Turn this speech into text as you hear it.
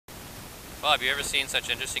Well, have you ever seen such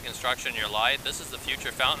interesting construction in your life? This is the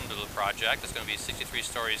future Fontainebleau project. It's going to be 63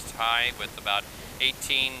 stories high with about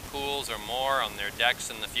 18 pools or more on their decks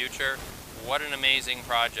in the future. What an amazing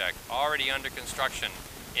project. Already under construction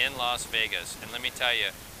in Las Vegas. And let me tell you,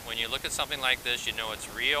 when you look at something like this, you know it's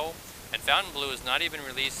real. And Fontainebleau has not even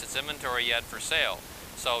released its inventory yet for sale.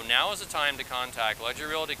 So now is the time to contact Luxury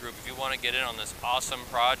Realty Group if you want to get in on this awesome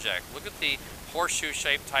project. Look at the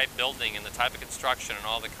horseshoe-shaped type building and the type of construction and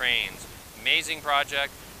all the cranes. Amazing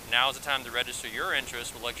project. Now is the time to register your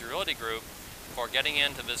interest with Luxury Realty Group for getting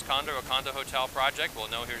into this condo or condo hotel project. We'll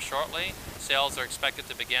know here shortly. Sales are expected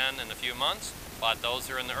to begin in a few months, but those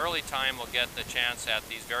who are in the early time will get the chance at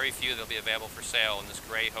these very few that will be available for sale in this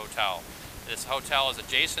great hotel. This hotel is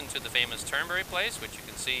adjacent to the famous Turnberry Place, which you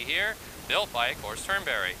can see here, built by, of course,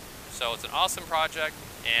 Turnberry. So it's an awesome project,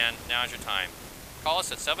 and now's your time. Call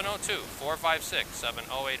us at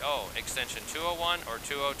 702-456-7080, extension 201 or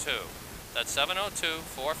 202. That's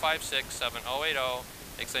 702-456-7080,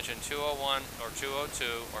 extension 201 or 202,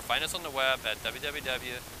 or find us on the web at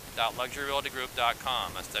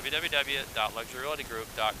www.luxuryrealtygroup.com. That's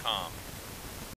www.luxuryrealtygroup.com.